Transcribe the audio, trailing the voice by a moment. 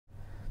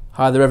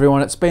Hi there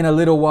everyone, it's been a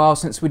little while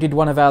since we did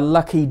one of our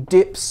lucky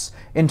dips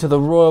into the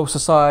Royal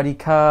Society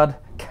card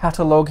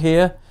catalogue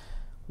here.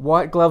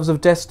 White gloves of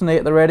destiny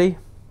at the ready.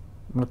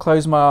 I'm going to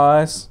close my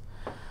eyes.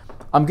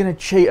 I'm going to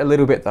cheat a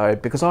little bit though,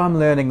 because I'm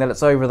learning that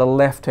it's over the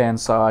left hand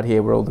side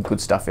here where all the good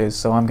stuff is,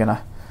 so I'm going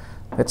to...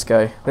 Let's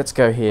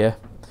go here.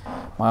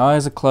 My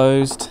eyes are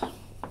closed.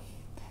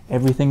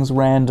 Everything's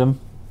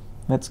random.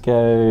 Let's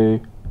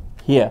go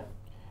here.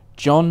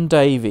 John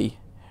Davy.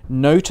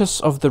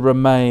 Notice of the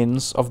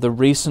remains of the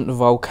recent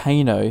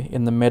volcano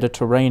in the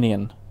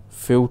Mediterranean.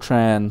 Phil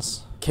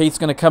Trans. Keith's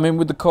going to come in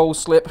with the call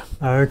slip.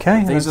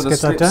 Okay, let's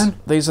get that down.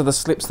 These are the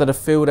slips that are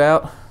filled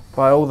out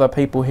by all the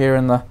people here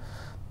in the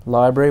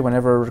library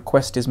whenever a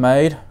request is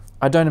made.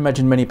 I don't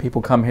imagine many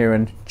people come here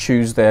and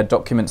choose their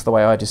documents the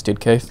way I just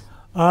did, Keith.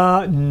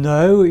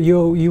 No,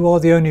 you are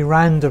the only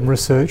random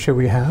researcher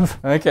we have.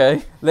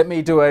 Okay, let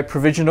me do a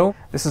provisional.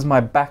 This is my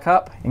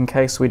backup in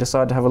case we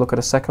decide to have a look at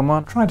a second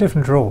one. Try a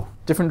different drawer.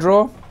 Different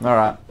drawer?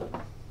 Alright.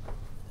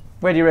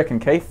 Where do you reckon,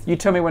 Keith? You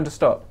tell me when to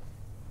stop.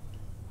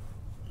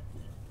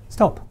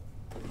 Stop.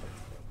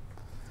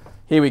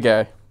 Here we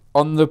go.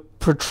 On the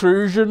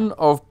protrusion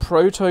of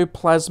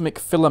protoplasmic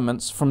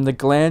filaments from the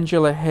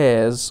glandular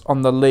hairs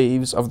on the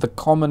leaves of the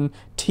common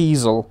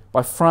teasel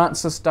by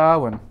Francis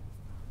Darwin.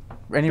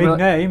 Big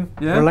name,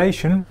 yeah?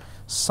 Relation.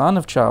 Son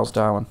of Charles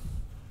Darwin.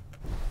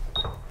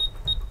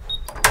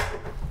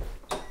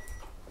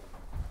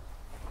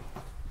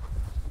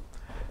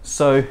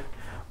 So,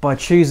 by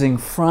choosing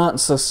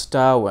Francis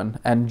Darwin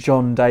and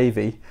John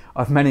Davy,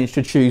 I've managed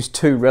to choose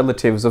two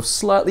relatives of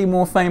slightly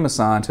more famous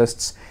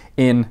scientists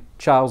in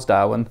Charles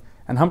Darwin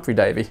and Humphrey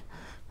Davy.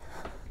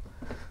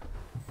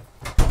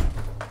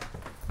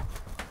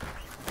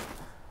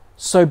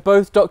 So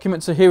both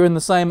documents are here in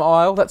the same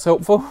aisle, that's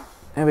helpful.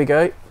 There we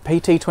go,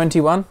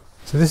 PT21.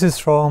 So this is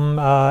from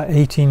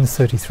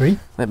 1833.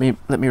 Let me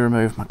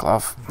remove my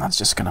glove. That's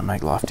just going to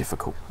make life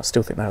difficult. I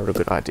still think they're a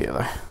good idea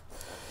though.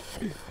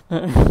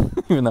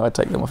 Even though I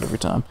take them off every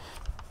time.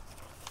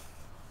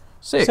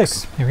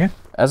 6. Here we go.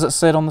 As it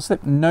said on the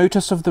slip,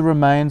 notice of the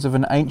remains of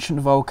an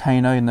ancient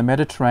volcano in the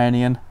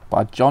Mediterranean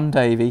by John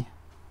Davy.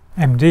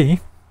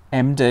 MD.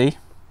 MD.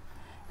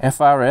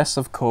 FRS,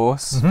 of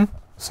course. Mm-hmm.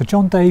 So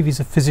John Davy's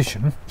a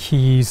physician.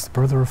 He's the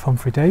brother of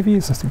Humphrey Davy,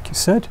 as I think you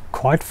said.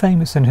 Quite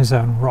famous in his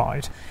own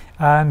right.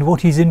 And what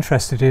he's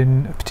interested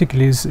in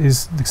particularly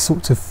is the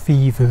sorts of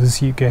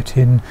fevers you get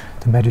in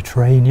the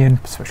Mediterranean,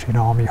 especially in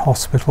army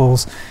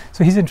hospitals.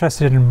 So he's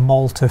interested in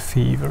Malta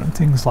fever and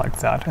things like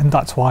that, and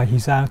that's why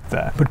he's out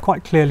there. But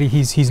quite clearly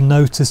he's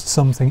noticed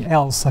something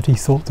else that he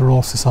thought the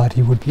Royal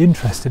Society would be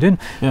interested in,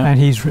 and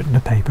he's written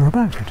a paper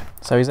about it.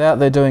 So he's out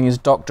there doing his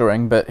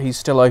doctoring, but he's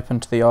still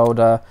open to the old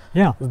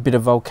bit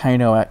of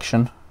volcano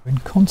action. In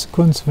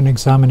consequence of an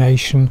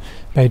examination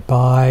made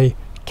by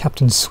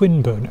Captain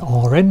Swinburne,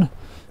 RN,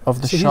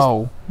 of the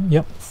shoal.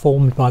 Yep,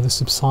 formed by the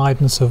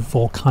subsidence of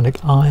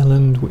volcanic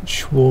island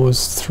which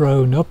was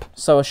thrown up.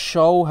 So a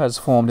shoal has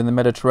formed in the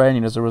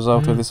Mediterranean as a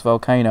result of this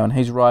volcano, and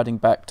he's riding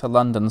back to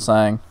London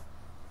saying,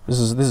 this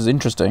is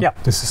interesting. Yeah,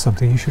 this is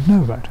something you should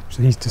know about.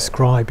 So he's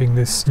describing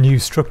this new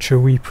structure,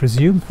 we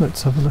presume.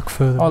 Let's have a look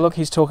further. Oh look,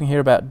 he's talking here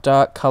about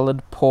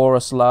dark-coloured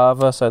porous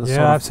lava. So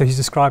so he's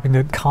describing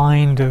the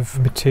kind of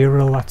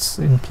material that's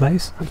in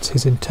place. It's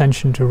his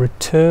intention to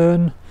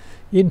return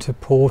into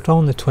port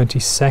on the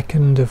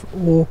 22nd of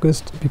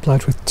August,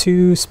 replied with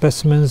 2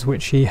 specimens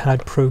which he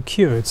had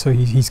procured. So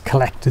he's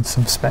collected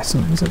some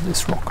specimens of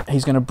this rock.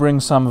 He's going to bring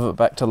some of it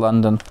back to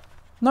London.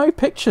 No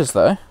pictures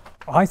though.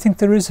 I think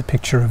there is a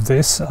picture of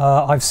this.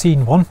 I've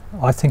seen one.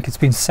 I think it's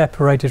been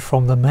separated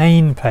from the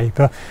main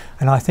paper,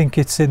 and I think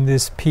it's in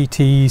this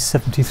PT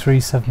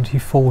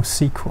 73-74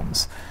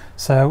 sequence.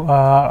 So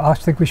I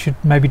think we should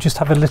maybe just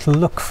have a little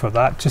look for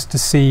that, just to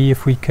see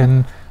if we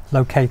can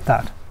locate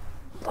that.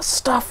 The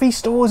stuff he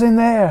stores in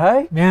there,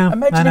 hey? Yeah,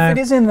 imagine if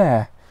it is in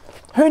there.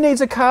 Who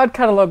needs a card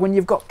catalogue when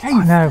you've got Keith?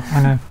 I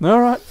know.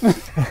 All right.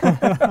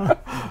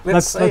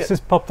 let's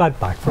just pop that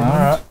back for a moment.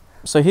 Right.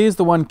 So here's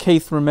the one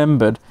Keith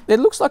remembered. It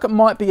looks like it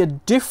might be a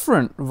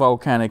different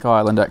volcanic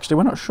island, actually.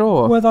 We're not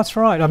sure. Well, that's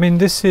right. I mean,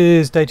 this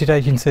is dated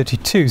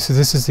 1832, so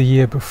this is the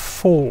year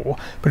before.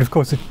 But of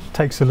course, it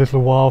takes a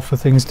little while for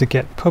things to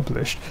get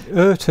published.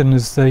 Urton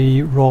is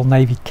the Royal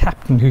Navy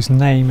captain whose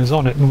name is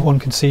on it, and one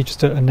can see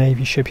just a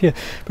Navy ship here.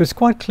 But it's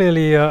quite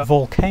clearly a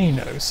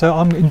volcano, so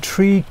I'm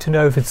intrigued to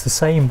know if it's the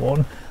same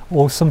one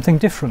or something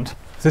different.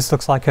 This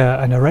looks like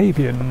an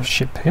Arabian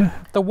ship here.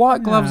 The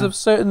white gloves have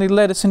certainly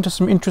led us into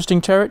some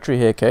interesting territory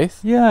here, Keith.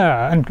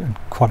 Yeah, and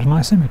quite a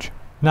nice image.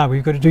 Now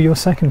we've got to do your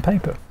second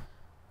paper.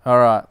 All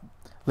right,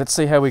 let's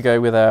see how we go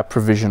with our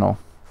provisional.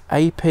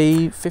 AP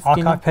 59?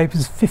 Archive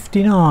papers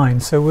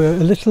 59, so we're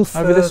a little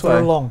further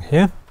along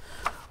here.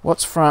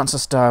 What's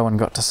Francis Darwin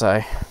got to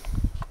say?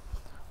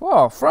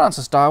 Well,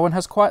 Francis Darwin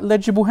has quite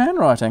legible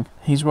handwriting.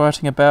 He's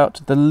writing about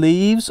the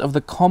leaves of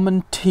the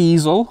common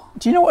teasel.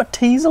 Do you know what a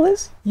teasel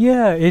is?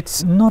 Yeah,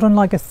 it's not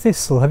unlike a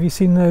thistle. Have you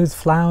seen those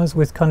flowers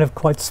with kind of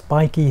quite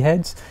spiky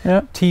heads?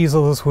 Yeah.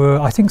 Teasels were,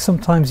 I think,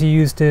 sometimes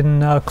used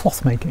in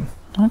cloth making.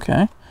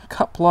 Okay.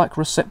 cup-like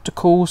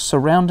receptacles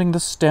surrounding the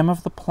stem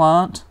of the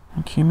plant,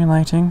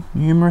 accumulating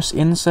numerous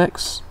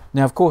insects.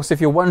 Now, of course, if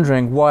you're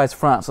wondering why is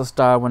Francis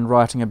Darwin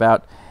writing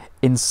about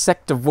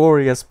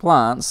insectivorous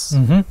plants,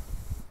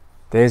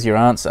 there's your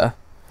answer.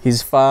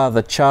 His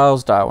father,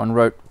 Charles Darwin,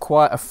 wrote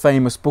quite a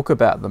famous book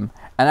about them.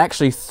 And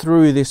actually,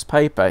 through this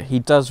paper, he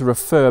does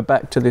refer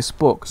back to this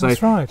book. So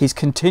That's right. he's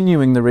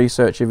continuing the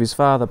research of his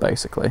father,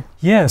 basically.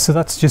 Yeah, so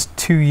that's just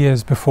 2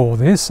 years before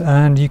this,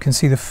 and you can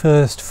see the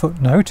first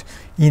footnote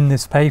in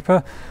this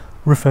paper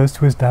refers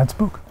to his dad's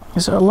book.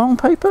 Is it a long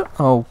paper?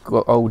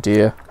 Oh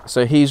dear.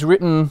 So he's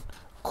written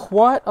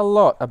quite a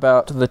lot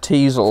about the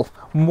teasel.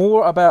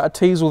 More about a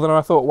teasel than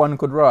I thought one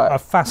could write. A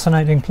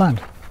fascinating plant.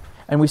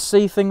 And we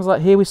see things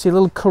like here, we see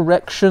little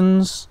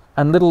corrections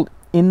and little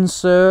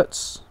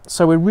inserts.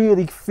 So we're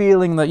really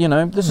feeling that, you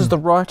know, this is the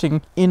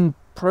writing in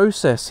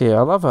process here.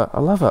 I love it. I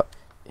love it.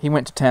 He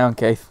went to town,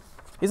 Keith.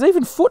 There's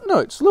even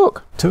footnotes,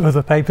 look. To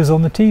other papers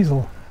on the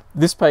teasel.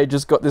 This page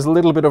has got this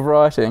little bit of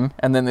writing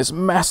and then this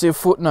massive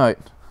footnote.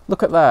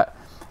 Look at that.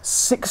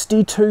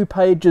 62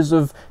 pages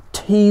of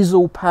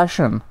teasel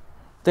passion.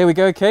 There we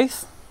go,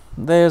 Keith.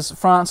 There's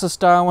Francis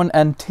Darwin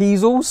and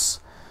teasels.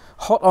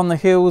 Hot on the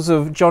heels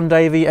of John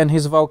Davy and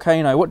his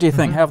volcano. What do you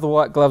think? How have the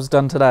white gloves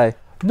done today?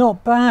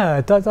 Not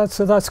bad.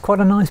 That's quite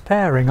a nice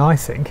pairing, I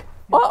think.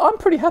 I'm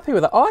pretty happy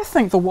with it. I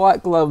think the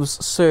white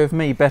gloves serve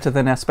me better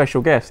than our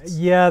special guests.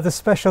 Yeah, the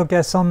special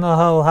guests on the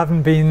whole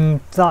haven't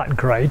been that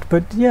great,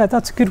 but yeah,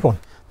 that's a good one.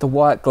 The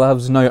white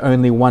gloves know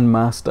only one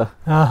master.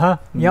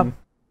 Yep.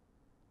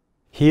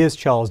 Here's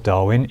Charles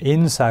Darwin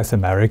in South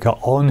America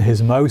on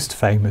his most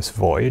famous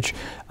voyage,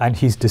 and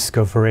he's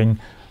discovering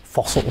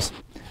fossils.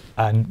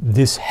 And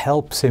this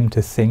helps him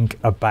to think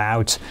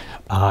about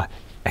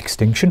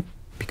extinction,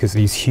 because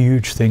these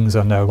huge things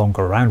are no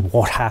longer around.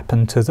 What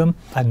happened to them?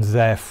 And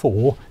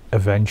therefore,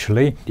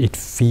 eventually, it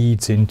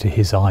feeds into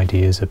his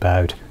ideas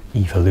about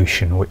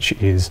evolution, which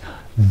is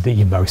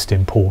the most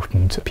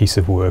important piece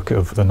of work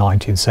of the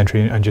 19th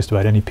century and just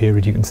about any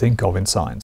period you can think of in science.